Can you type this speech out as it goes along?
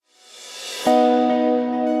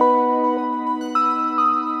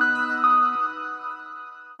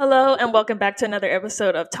and welcome back to another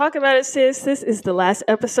episode of Talk About It, Sis. This is the last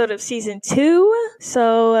episode of season 2.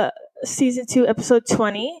 So, season 2, episode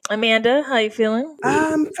 20. Amanda, how you feeling?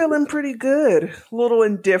 I'm feeling pretty good. A little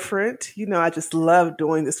indifferent. You know, I just love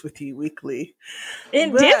doing this with you weekly.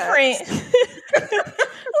 Indifferent?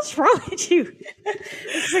 What's wrong with you?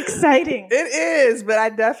 It's exciting. It is, but I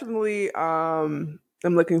definitely am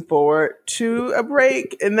looking forward to a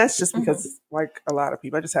break. And that's just because, like a lot of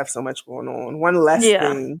people, I just have so much going on. One less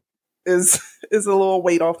thing is a little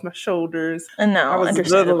weight off my shoulders. No, I was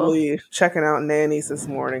literally checking out nannies this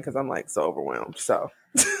morning because I'm like so overwhelmed. So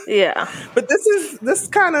yeah, but this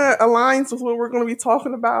kind of aligns with what we're going to be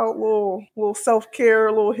talking about. Little self-care,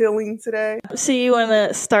 a little healing today. So you want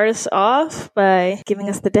to start us off by giving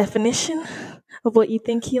us the definition of what you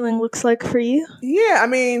think healing looks like for you? Yeah, I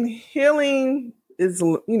mean, healing is,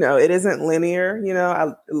 it isn't linear.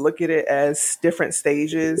 I look at it as different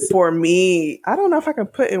stages. For me, I don't know if I can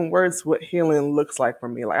put in words what healing looks like for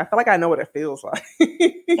me. Like, I feel like I know what it feels like.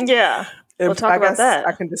 Yeah. We'll talk about that.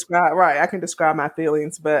 I can describe my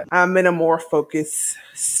feelings, but I'm in a more focused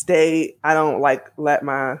state. I don't let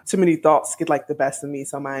too many thoughts get the best of me.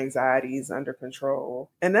 So my anxiety is under control.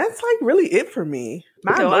 And that's really it for me.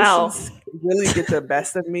 My emotions really get the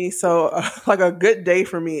best of me. So a good day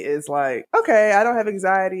for me is okay, I don't have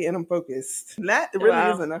anxiety and I'm focused. And that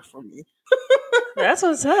really is enough for me. That's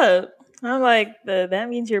what's up. I'm that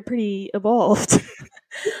means you're pretty evolved.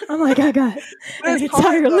 I'm I got an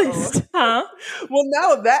entire list. Huh? Well,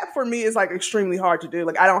 now that for me is extremely hard to do.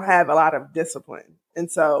 I don't have a lot of discipline.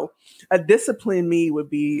 And so a discipline me would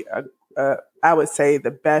be, I would say,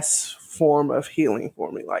 the best form of healing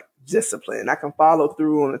for me. Discipline. I can follow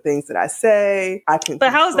through on the things that I say.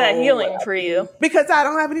 But how's that healing for you? Because I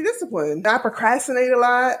don't have any discipline. I procrastinate a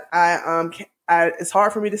lot. It's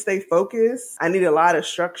hard for me to stay focused. I need a lot of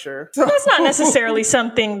structure. So that's not necessarily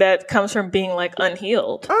something that comes from being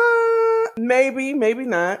unhealed. Maybe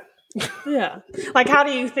not. Yeah. How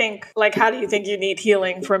do you think you need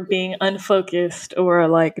healing from being unfocused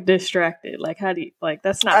or distracted? How do you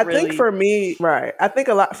that's not really... I think for me, right. I think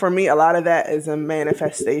a lot of that is a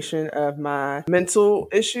manifestation of my mental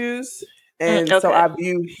issues. And so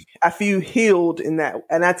I feel healed in that,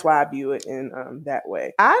 and that's why I view it in that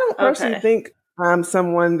way. I don't personally think I'm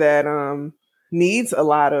someone that needs a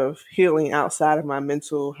lot of healing outside of my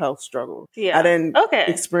mental health struggle. Yeah, I didn't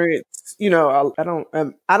experience. I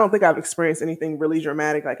don't think I've experienced anything really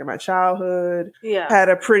dramatic in my childhood. Yeah, had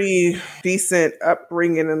a pretty decent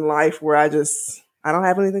upbringing in life where I don't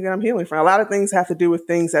have anything that I'm healing from. A lot of things have to do with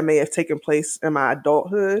things that may have taken place in my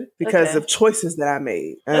adulthood because of choices that I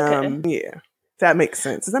made. Yeah. That makes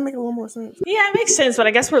sense. Does that make a little more sense? Yeah, it makes sense. But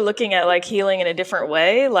I guess we're looking at healing in a different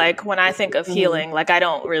way. When I think of healing, I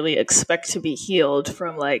don't really expect to be healed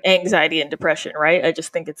from anxiety and depression, right? I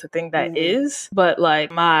just think it's a thing that is. But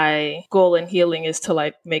my goal in healing is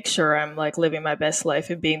to make sure I'm living my best life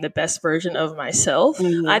and being the best version of myself.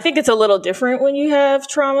 I think it's a little different when you have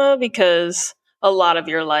trauma because a lot of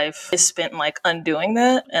your life is spent undoing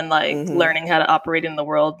that and learning how to operate in the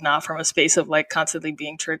world, not from a space of constantly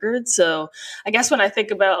being triggered. So I guess when I think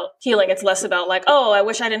about healing, it's less about I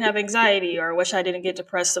wish I didn't have anxiety or I wish I didn't get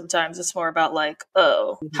depressed sometimes. It's more about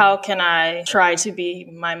how can I try to be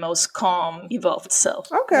my most calm, evolved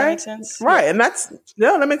self? Okay. Does that make sense? Right. And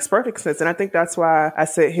that makes perfect sense. And I think that's why I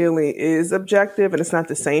said healing is objective and it's not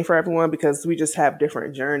the same for everyone because we just have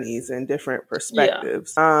different journeys and different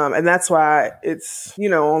perspectives. Yeah. And that's why it's,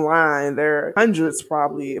 online, there are hundreds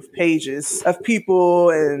probably of pages of people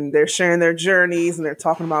and they're sharing their journeys and they're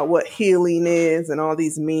talking about what healing is and all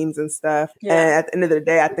these memes and stuff. Yeah. And at the end of the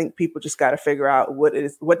day, I think people just got to figure out what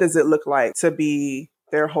does it look like to be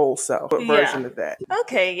their whole self, what version of that.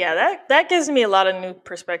 Okay, yeah, that gives me a lot of new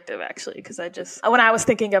perspective actually, because when I was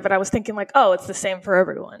thinking of it, I was thinking it's the same for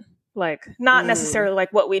everyone. Not necessarily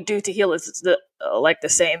what we do to heal is the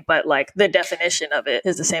same, but the definition of it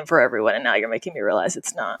is the same for everyone. And now you're making me realize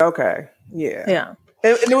it's not. Okay. Yeah. Yeah.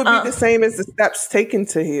 And it would be the same as the steps taken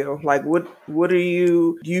to heal. What do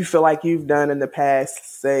you feel like you've done in the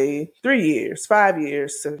past, say 3 years, 5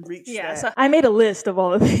 years to reach that? Yeah. So I made a list of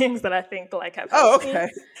all the things that I think have helped okay.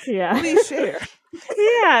 me. Yeah. Please share.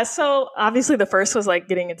 Yeah. So obviously the first was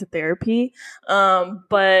getting into therapy.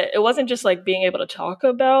 But it wasn't just being able to talk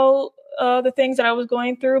about the things that I was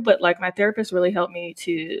going through, but like my therapist really helped me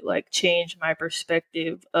to like change my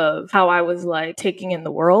perspective of how I was like taking in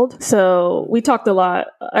the world. So we talked a lot,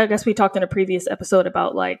 I guess we talked in a previous episode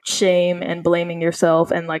about like shame and blaming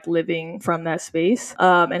yourself and like living from that space,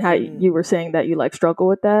 and how you were saying that you like struggle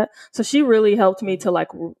with that. So she really helped me to like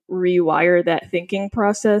rewire that thinking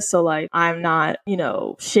process. So like I'm not, you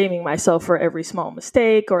know, shaming myself for every small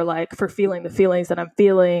mistake or like for feeling the feelings that I'm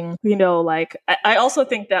feeling, you know, like I also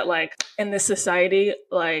think that like in this society,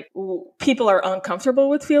 like people are uncomfortable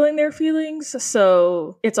with feeling their feelings.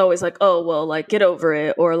 So it's always like, oh, well, like get over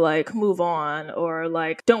it or like move on or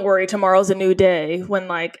like don't worry, tomorrow's a new day, when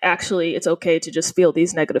like actually it's okay to just feel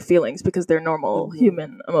these negative feelings because they're normal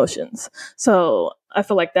human emotions. So I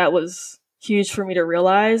feel like that was huge for me to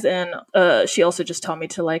realize. And she also just taught me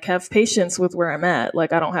to like have patience with where I'm at.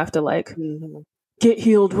 Like I don't have to like get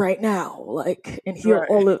healed right now, like, and heal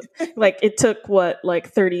all of, like, it took like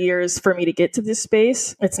 30 years for me to get to this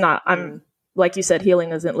space. It's not, I'm, like you said,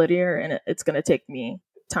 healing isn't linear, and it's going to take me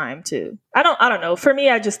time to, I don't know. For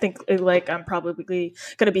me, I just think like I'm probably going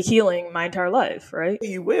to be healing my entire life, right?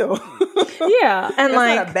 You will. Yeah. And that's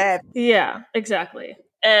like, not bad. Yeah, exactly.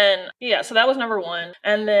 And yeah, so that was number one.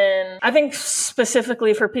 And then I think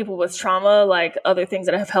specifically for people with trauma, like other things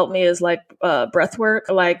that have helped me is like breath work,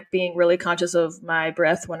 like being really conscious of my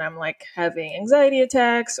breath when I'm like having anxiety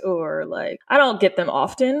attacks, or like I don't get them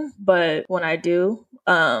often, but when I do.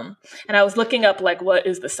 And I was looking up like what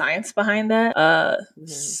is the science behind that,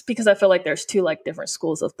 because I feel like there's two like different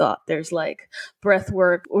schools of thought. There's like breath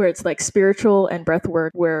work where it's like spiritual, and breath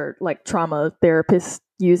work where like trauma therapists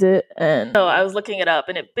use it. And so I was looking it up,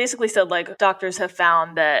 and it basically said like doctors have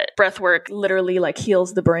found that breath work literally like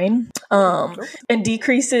heals the brain, and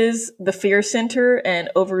decreases the fear center and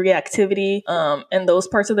overreactivity in those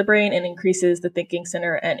parts of the brain, and increases the thinking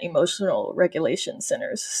center and emotional regulation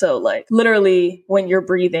centers. So like literally when you're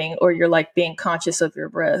breathing or you're like being conscious of your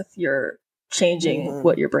breath, you're changing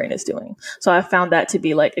what your brain is doing. So I found that to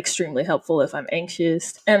be like extremely helpful if I'm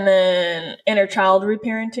anxious. And then inner child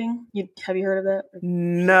reparenting. Have you heard of that?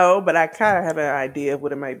 No, but I kind of have an idea of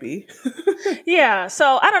what it might be. Yeah.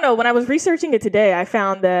 So I don't know. When I was researching it today, I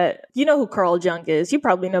found that, you know who Carl Jung is. You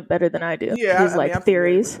probably know better than I do. Yeah. His like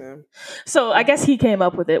theories. So I guess he came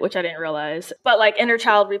up with it, which I didn't realize. But like inner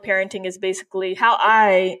child reparenting is basically how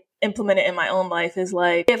I implement it in my own life. Is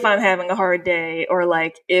like if I'm having a hard day, or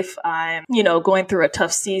like if I'm, you know, going through a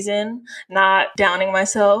tough season, not downing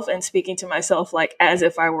myself and speaking to myself like as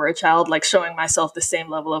if I were a child, like showing myself the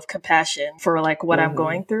same level of compassion for like what I'm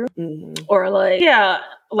going through, or like, yeah,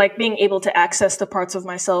 like being able to access the parts of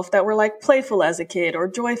myself that were like playful as a kid, or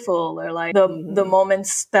joyful, or like the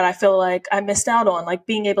moments that I feel like I missed out on, like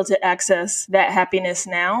being able to access that happiness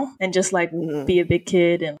now and just like be a big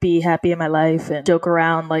kid and be happy in my life and joke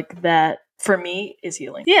around, like that for me is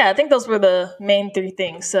healing. Yeah, I think those were the main three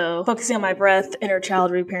things. So focusing on my breath, inner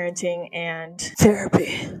child reparenting, and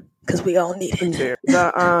therapy, because we all need it.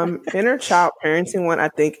 The inner child parenting one I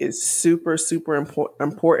think is super, super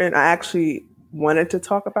important. I actually wanted to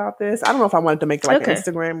talk about this. I don't know if I wanted to make like an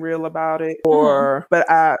Instagram reel about it, or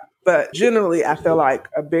but generally I feel like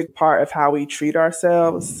a big part of how we treat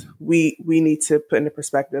ourselves, we need to put in the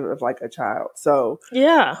perspective of like a child. So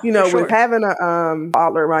yeah, you know, with having a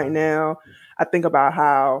toddler right now, I think about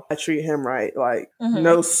how I treat him right. Like,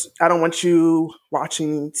 no, I don't want you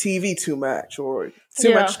watching TV too much or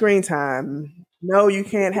too much screen time. No, you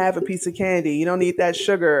can't have a piece of candy. You don't need that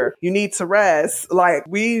sugar. You need to rest. Like,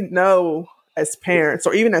 we know as parents,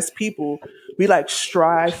 or even as people, we like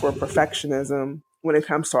strive for perfectionism when it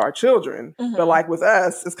comes to our children. But like with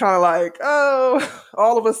us, it's kind of like, oh,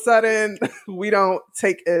 all of a sudden we're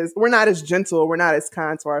not as gentle, we're not as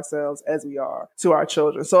kind to ourselves as we are to our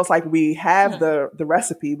children. So it's like we have the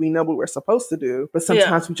recipe, we know what we're supposed to do, but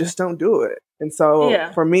sometimes we just don't do it. And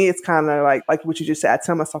so for me, it's kind of like what you just said. I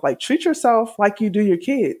tell myself, like, treat yourself like you do your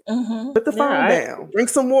kid. Put the phone down, drink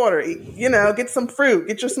some water, get some fruit,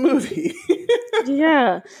 get your smoothie.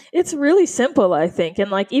 Yeah, it's really simple, I think. And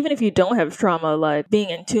like, even if you don't have trauma, like being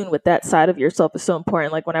in tune with that side of yourself is so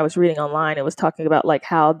important. Like when I was reading online, it was talking about like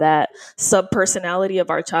how that sub-personality of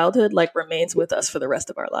our childhood like remains with us for the rest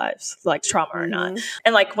of our lives, like trauma or not.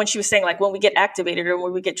 And like when she was saying like when we get activated or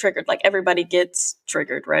when we get triggered, like everybody gets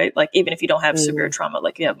triggered, right? Like even if you don't have severe trauma,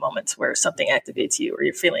 like you have moments where something activates you or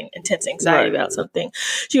you're feeling intense anxiety about something.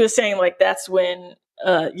 She was saying like that's when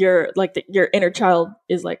your inner child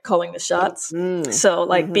is like calling the shots. So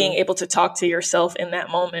like being able to talk to yourself in that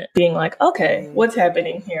moment, being like, okay, what's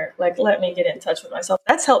happening here? Like, let me get in touch with myself.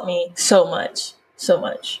 That's helped me so much.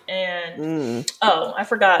 And I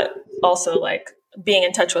forgot also, like being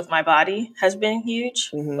in touch with my body has been huge.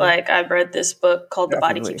 Like I've read this book called The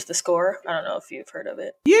Body Keeps the Score. I don't know if you've heard of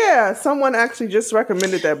it. Yeah, someone actually just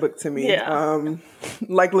recommended that book to me. Yeah.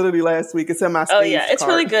 Like literally last week. It's in my Oh yeah, it's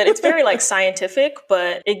really good. It's very like scientific,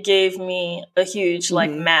 but it gave me a huge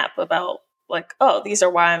like map about like, oh, these are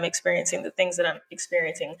why I'm experiencing the things that I'm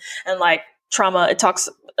experiencing. And like trauma, it talks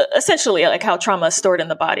essentially like how trauma is stored in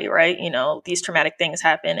the body, right? You know, these traumatic things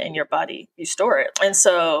happen in your body, you store it. And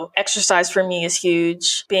so exercise for me is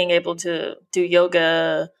huge. Being able to do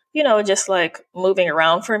yoga, you know, just like moving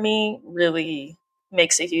around for me really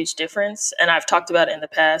makes a huge difference. And I've talked about it in the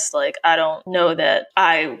past. Like, I don't know that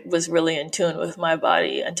I was really in tune with my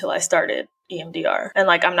body until I started EMDR. And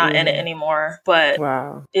like, I'm not in it anymore, but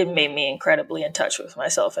it made me incredibly in touch with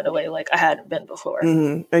myself in a way like I hadn't been before.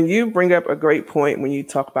 And you bring up a great point when you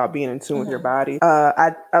talk about being in tune with your body.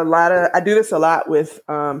 I do this a lot with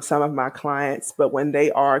some of my clients, but when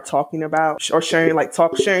they are talking about or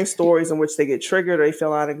sharing stories in which they get triggered or they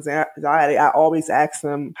feel out anxiety, I always ask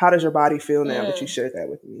them, how does your body feel now that you shared that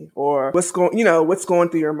with me? Or what's going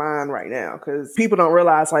through your mind right now? Because people don't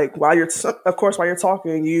realize, like, while you're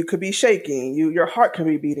talking, you could be shaking. Your heart can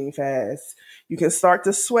be beating fast. You can start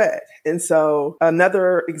to sweat. And so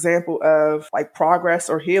another example of like progress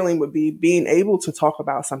or healing would be being able to talk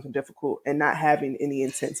about something difficult and not having any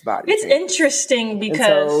intense body It's change. interesting because...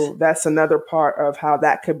 And so that's another part of how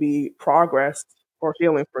that could be progress or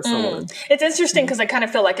healing for someone. It's interesting because I kind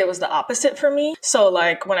of feel like it was the opposite for me. So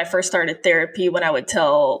like when I first started therapy, when I would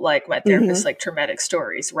tell like my therapist like traumatic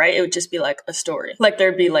stories, right? It would just be like a story. Like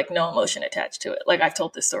there'd be like no emotion attached to it. Like I've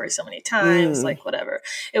told this story so many times, like whatever.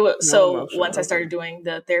 It was once I started doing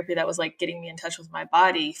the therapy that was like getting me in touch with my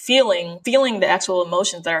body, feeling the actual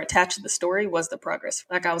emotions that are attached to the story was the progress.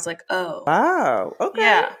 Like I was like, oh. Wow. Okay.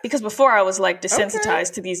 Yeah. Because before I was like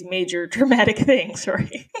desensitized to these major traumatic things,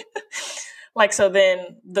 right? Like, so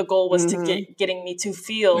then the goal was to getting me to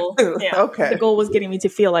feel, the goal was getting me to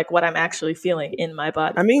feel like what I'm actually feeling in my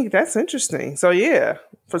body. I mean, that's interesting. So yeah,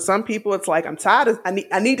 for some people, it's like, I'm tired of,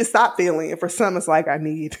 I need to stop feeling. And for some, it's like, I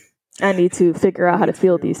need to figure out how to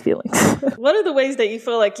feel these feelings. What are the ways that you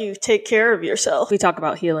feel like you take care of yourself? We talk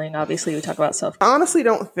about healing. Obviously, we talk about self-care. I honestly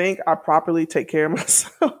don't think I properly take care of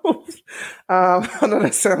myself. I know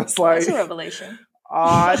that sounds like... That's a revelation.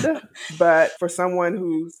 Odd, but for someone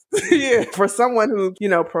who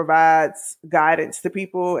provides guidance to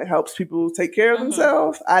people and helps people take care of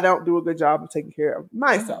themselves, I don't do a good job of taking care of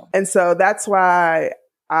myself. And so that's why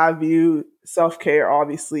I view self-care,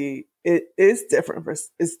 obviously, it is different.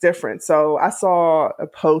 It's different. So I saw a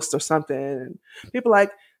post or something and people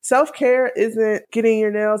like, self-care isn't getting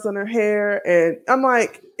your nails on her hair. And I'm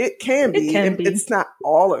like, it can be. It's not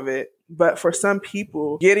all of it. But for some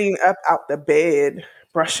people, getting up out the bed,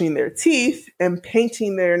 brushing their teeth, and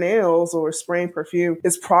painting their nails or spraying perfume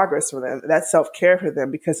is progress for them. That's self-care for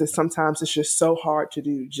them because sometimes it's just so hard to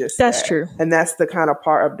do just that. That's true. And that's the kind of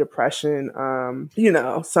part of depression,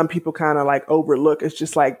 some people kind of like overlook. It's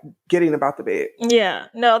just like getting about the bed. Yeah.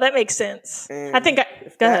 No, that makes sense. And I think,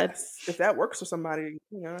 go ahead. If that works for somebody,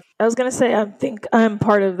 I was going to say, I think I'm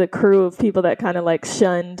part of the crew of people that kind of like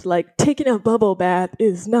shunned, like taking a bubble bath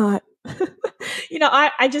is not,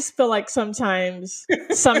 I just feel like sometimes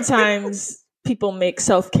people make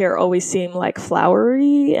self-care always seem like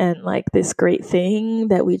flowery and like this great thing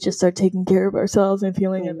that we just are taking care of ourselves and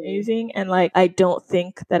feeling amazing. And like, I don't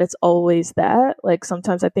think that it's always that. Like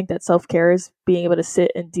sometimes I think that self-care is being able to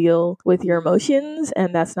sit and deal with your emotions,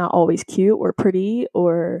 and that's not always cute or pretty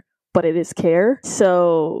but it is care.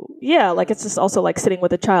 So yeah, like it's just also like sitting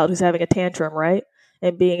with a child who's having a tantrum, right?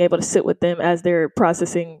 And being able to sit with them as they're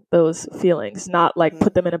processing those feelings, not like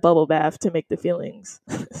put them in a bubble bath to make the feelings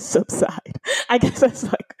subside. I guess that's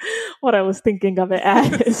like what I was thinking of it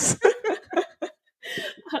as.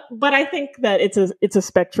 But I think that it's a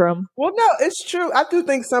spectrum. Well, no, it's true. I do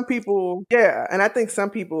think some people, and I think some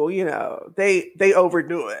people, they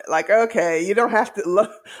overdo it. Like, okay, you don't have to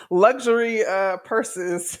luxury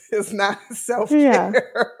purses is not self-care. Yeah,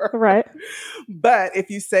 right. But if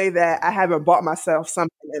you say that I haven't bought myself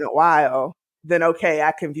something in a while, then okay,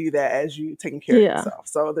 I can view that as you taking care of yourself.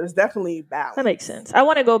 So there's definitely balance. That makes sense. I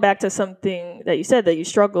want to go back to something that you said, that you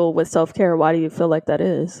struggle with self-care. Why do you feel like that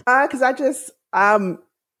is? Because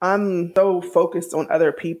I'm so focused on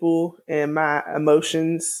other people and my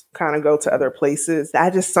emotions kind of go to other places. I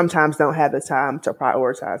just sometimes don't have the time to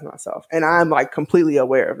prioritize myself. And I'm like completely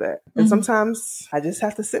aware of that. And sometimes I just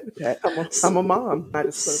have to sit with that. I'm a mom. I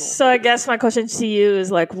just put it on. So I guess my question to you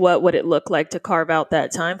is like, what would it look like to carve out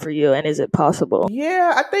that time for you? And is it possible?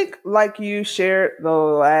 Yeah, I think like you shared the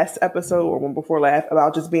last episode or one before last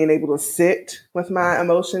about just being able to sit with my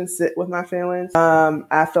emotions, sit with my feelings.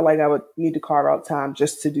 I feel like I would need to carve out time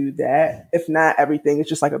just to do that. If not, everything is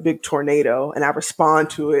just like a big tornado and I respond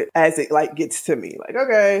to it as it like gets to me. Like,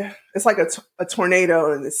 okay, it's like a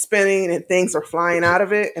tornado and it's spinning and things are flying out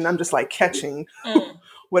of it. And I'm just like catching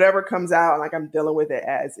whatever comes out, and like I'm dealing with it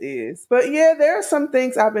as is. But yeah, there are some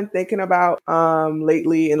things I've been thinking about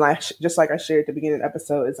lately, and like just like I shared at the beginning of the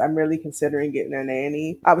episode, is I'm really considering getting a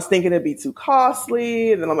nanny. I was thinking it'd be too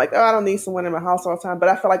costly, and then I'm like, oh, I don't need someone in my house all the time. But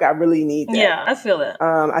I feel like I really need that. Yeah, I feel that.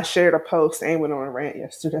 I shared a post and went on a rant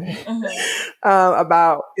yesterday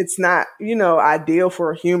about it's not, ideal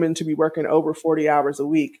for a human to be working over 40 hours a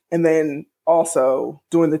week, and then also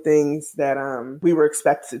doing the things that we were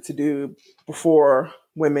expected to do before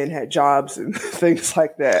women had jobs and things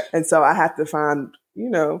like that. And so I have to find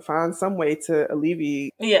some way to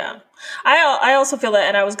alleviate. Yeah. I also feel that.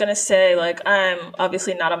 And I was going to say, like, I'm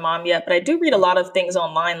obviously not a mom yet, but I do read a lot of things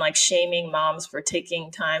online, like shaming moms for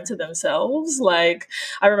taking time to themselves. Like,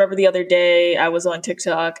 I remember the other day I was on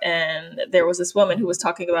TikTok and there was this woman who was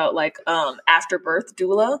talking about like after birth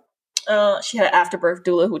doula. She had an afterbirth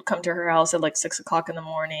doula who would come to her house at like 6 o'clock in the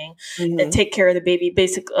morning and take care of the baby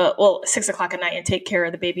 6 o'clock at night and take care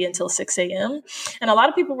of the baby until 6 a.m. And a lot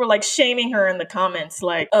of people were like shaming her in the comments,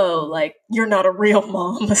 like, oh, like you're not a real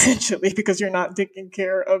mom essentially because you're not taking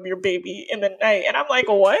care of your baby in the night. And I'm like,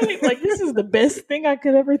 what? Like, this is the best thing I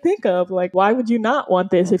could ever think of. Like, why would you not want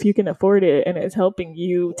this if you can afford it and it's helping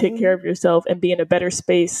you take care of yourself and be in a better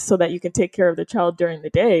space so that you can take care of the child during the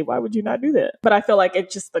day? Why would you not do that? But I feel like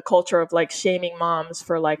it's just the culture of like shaming moms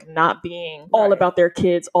for like not being all about their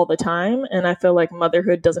kids all the time. And I feel like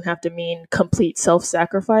motherhood doesn't have to mean complete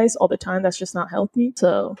self-sacrifice all the time. That's just not healthy.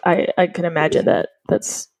 So I can imagine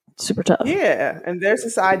that's super tough. Yeah. And there's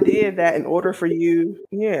this idea that in order for you,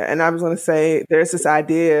 and I was going to say, there's this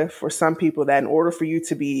idea for some people that in order for you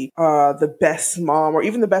to be the best mom or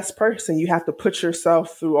even the best person, you have to put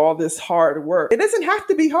yourself through all this hard work. It doesn't have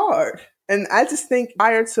to be hard. And I just think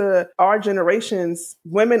prior to our generations,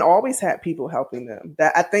 women always had people helping them.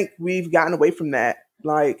 That I think we've gotten away from that.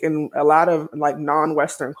 Like in a lot of like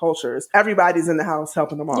non-Western cultures, everybody's in the house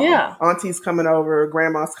helping the mom. Yeah. Auntie's coming over,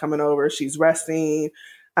 grandma's coming over, she's resting.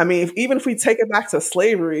 I mean, even if we take it back to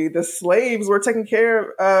slavery, the slaves were taking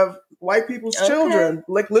care of white people's children,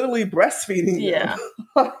 like literally breastfeeding them.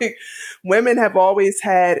 Like women have always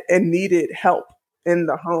had and needed help in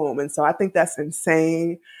the home. And so I think that's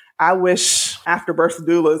insane. I wish afterbirth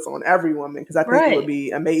doulas on every woman because I think it would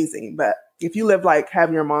be amazing. But if you live like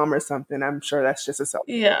having your mom or something, I'm sure that's just a self.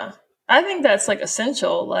 Yeah. I think that's like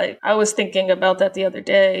essential. Like I was thinking about that the other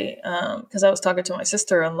day because I was talking to my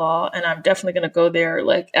sister-in-law and I'm definitely going to go there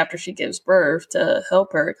like after she gives birth to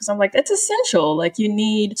help her because I'm like, it's essential. Like you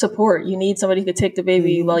need support. You need somebody who could take the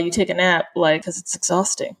baby while you take a nap, like because it's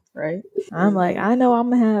exhausting. Right. I'm like, I know I'm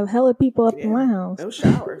going to have hella people up in my house. No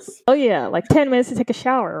showers. Oh, yeah. Like 10 minutes to take a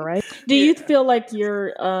shower. Right. Do you feel like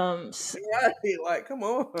your like, come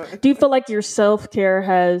on. Do you feel like your self-care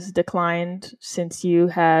has declined since you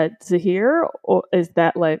had Zahir? Or is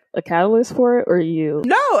that like a catalyst for it or you?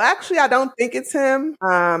 No, actually, I don't think it's him.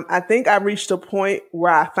 I think I reached a point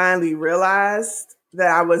where I finally realized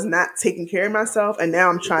that I was not taking care of myself. And now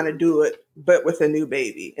I'm trying to do it, but with a new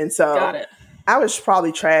baby. And so got it. I was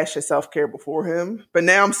probably trash at self-care before him, but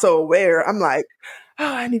now I'm so aware. I'm like, oh,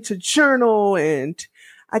 I need to journal and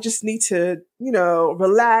I just need to,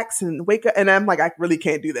 relax and wake up. And I'm like, I really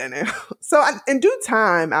can't do that now. So in due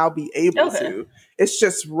time, I'll be able to. It's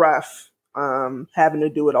just rough having to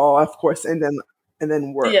do it all, of course, and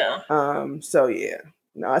then work. Yeah. So yeah,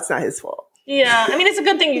 no, it's not his fault. Yeah. I mean, it's a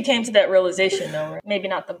good thing you came to that realization though. Right? Maybe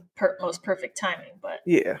not the most perfect timing, but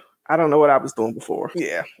yeah. I don't know what I was doing before.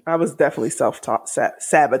 Yeah, I was definitely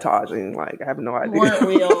self-sabotaging. Like, I have no idea. Weren't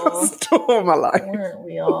we all? Doing my life. Weren't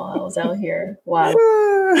we all? I was out here,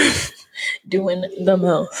 doing the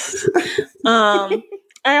most.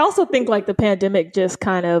 I also think like the pandemic just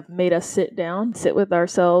kind of made us sit with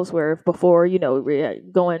ourselves, where before, we're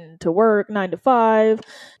going to work 9 to 5,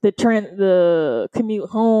 the commute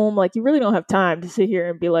home, like you really don't have time to sit here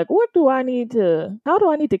and be like, how do I need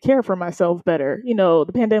to care for myself better?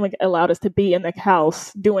 The pandemic allowed us to be in the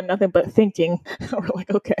house doing nothing but thinking. We're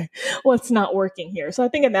like, okay, what's not working here? So I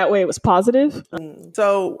think in that way it was positive.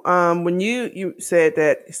 So when you said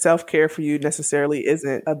that self-care for you necessarily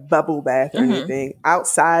isn't a bubble bath or anything,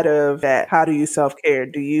 outside of that, how do you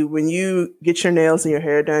self-care? When you get your nails and your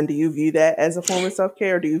hair done, do you view that as a form of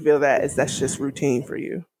self-care, or do you feel that that's just routine for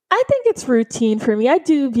you? I think it's routine for me. I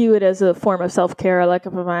do view it as a form of self-care. Like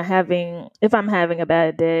if I'm having a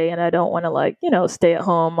bad day and I don't want to stay at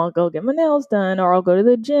home, I'll go get my nails done, or I'll go to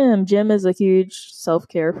the gym. Gym is a huge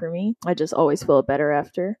self-care for me. I just always feel better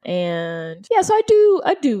after. And yeah, so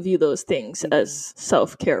I do view those things as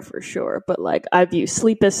self-care for sure. But like I view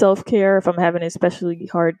sleep as self-care. If I'm having an especially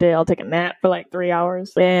hard day, I'll take a nap for like 3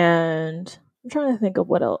 hours. And I'm trying to think of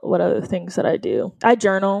what other things that I do. I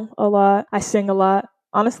journal a lot. I sing a lot.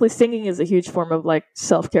 Honestly, singing is a huge form of like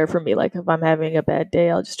self-care for me. Like if I'm having a bad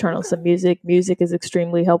day, I'll just turn on some music. Music is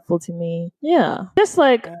extremely helpful to me. Yeah. Just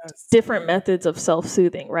like different methods of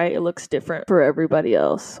self-soothing, right? It looks different for everybody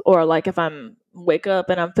else. Or like if I'm wake up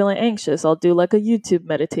and I'm feeling anxious, I'll do like a YouTube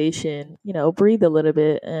meditation, breathe a little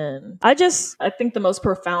bit. And I think the most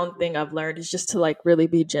profound thing I've learned is just to like really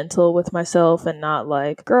be gentle with myself and not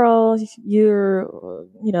like, girl, you're,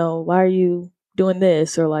 why are you doing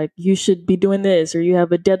this, or like you should be doing this, or you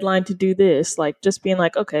have a deadline to do this. Like just being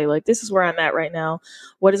like, okay, like this is where I'm at right now.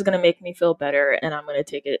 What is going to make me feel better? And I'm going to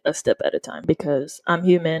take it a step at a time, because I'm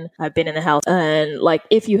human. I've been in the house, and like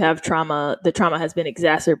if you have trauma, the trauma has been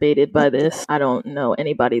exacerbated by this. I don't know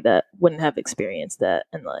anybody that wouldn't have experienced that.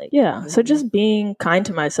 And like, yeah, so just being kind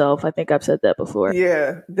to myself. I think I've said that before.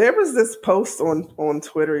 Yeah, there was this post on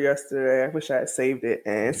Twitter yesterday. I wish I had saved it.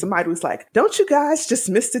 And somebody was like, don't you guys just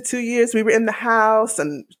miss the 2 years we were in the house?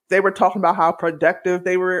 And they were talking about how productive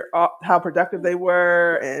they were,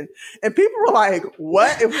 and people were like,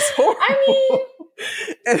 what? It was horrible. I mean,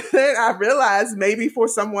 and then I realized maybe for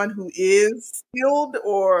someone who is skilled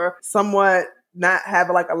or somewhat not have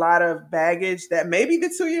like a lot of baggage, that maybe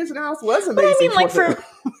the 2 years in the house was amazing. But I mean,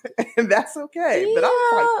 like and that's okay. Yeah, but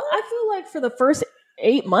I feel like for the first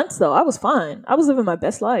 8 months though, I was fine. I was living my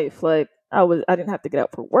best life. Like I didn't have to get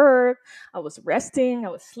up for work. I was resting. I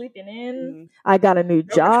was sleeping in. I got a new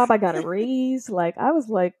job. I got a raise. Like I was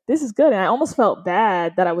like, this is good. And I almost felt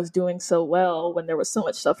bad that I was doing so well when there was so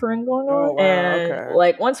much suffering going on. Oh, wow, and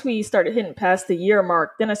like once we started hitting past the year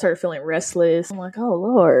mark, then I started feeling restless. I'm like, oh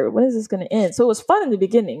Lord, when is this going to end? So it was fun in the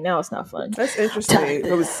beginning. Now it's not fun. That's interesting.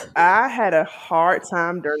 I had a hard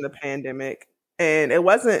time during the pandemic, and it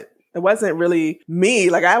wasn't really me.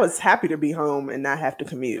 Like I was happy to be home and not have to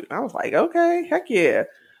commute. I was like, okay, heck yeah.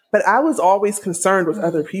 But I was always concerned with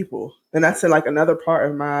other people. And that's like another part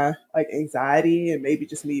of my like anxiety, and maybe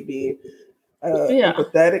just me being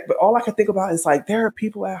empathetic. But all I can think about is like, there are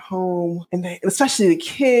people at home, and especially the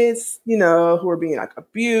kids, who are being like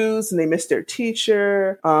abused, and they miss their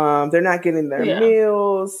teacher. They're not getting their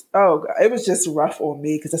meals. Oh God, it was just rough on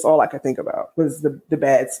me, because that's all I could think about was the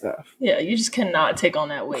bad stuff. Yeah, you just cannot take on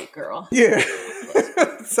that weight, girl. Yeah.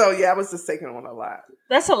 So yeah, I was just taking on a lot.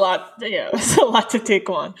 That's a lot. Yeah, that's a lot to take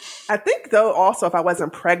on. I think though, also if I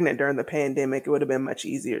wasn't pregnant during the pandemic, it would have been much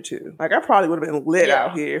easier too. Like I probably would have been lit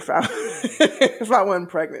out here if I wasn't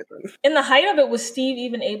pregnant. In the height of it, was Steve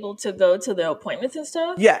even able to go to the appointments and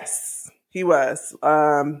stuff? Yes, he was.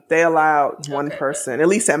 They allowed one person, at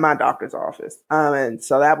least at my doctor's office. And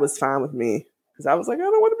so that was fine with me, because I was like, I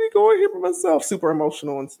don't want to be going here by myself, super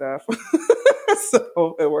emotional and stuff.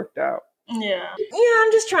 So it worked out. Yeah,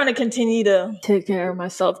 I'm just trying to continue to take care of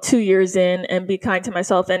myself 2 years in and be kind to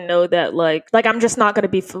myself, and know that like I'm just not going to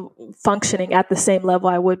be functioning at the same level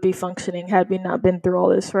I would be functioning had we not been through all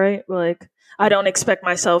this, right? Like I don't expect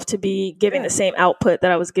myself to be giving the same output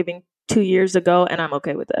that I was giving 2 years ago, and I'm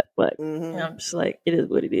okay with that. But I'm just like, it is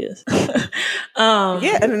what it is.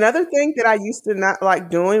 Yeah, and another thing that I used to not like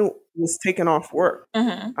doing was taking off work.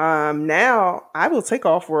 Now I will take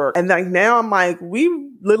off work, and like now I'm like, we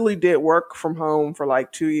literally did work from home for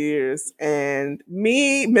like 2 years, and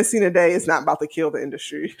me missing a day is not about to kill the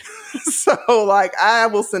industry. So like I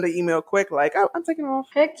will send an email quick, like I'm taking off.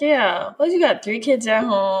 Heck yeah! Plus you got 3 kids at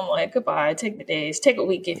home. Like goodbye. Take the days. Take a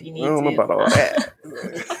week if you need to. I don't know about all that.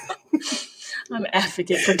 I'm an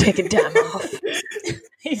advocate for taking time off.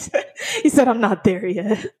 He said I'm not there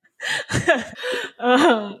yet.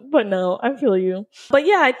 But no, I feel you. But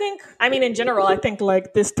yeah, in general, I think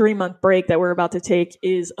like this 3-month break that we're about to take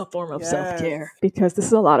is a form of self-care because this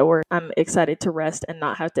is a lot of work. I'm excited to rest and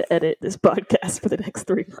not have to edit this podcast for the next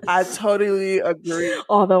 3 months. I totally agree.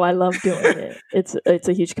 Although I love doing it. It's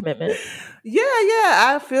a huge commitment. Yeah,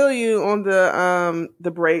 I feel you on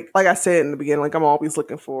the break. Like I said in the beginning, like I'm always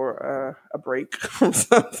looking for a break from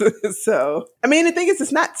something. So, I mean, the thing is,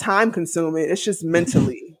 it's not time consuming. It's just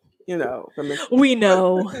mentally, We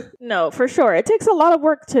know. No, for sure. It takes a lot of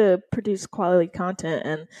work to produce quality content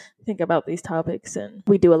and think about these topics. And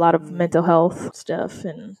we do a lot of mental health stuff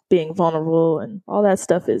and being vulnerable and all that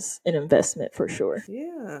stuff is an investment for sure.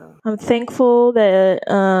 Yeah. I'm thankful that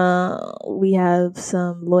we have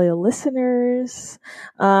some loyal listeners.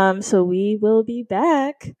 So we will be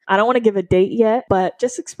back. I don't want to give a date yet, but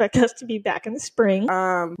just expect us to be back in the spring.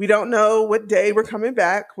 We don't know what day we're coming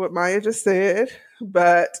back, what Maya just said,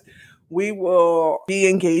 but we will be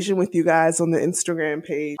engaging with you guys on the Instagram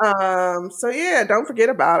page. So yeah, don't forget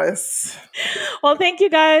about us. Well, thank you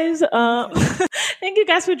guys. Thank you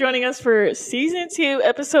guys for joining us for season 2,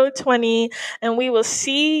 episode 20. And we will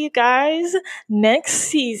see you guys next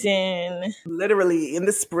season. Literally in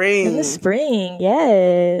the spring.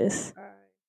 Yes.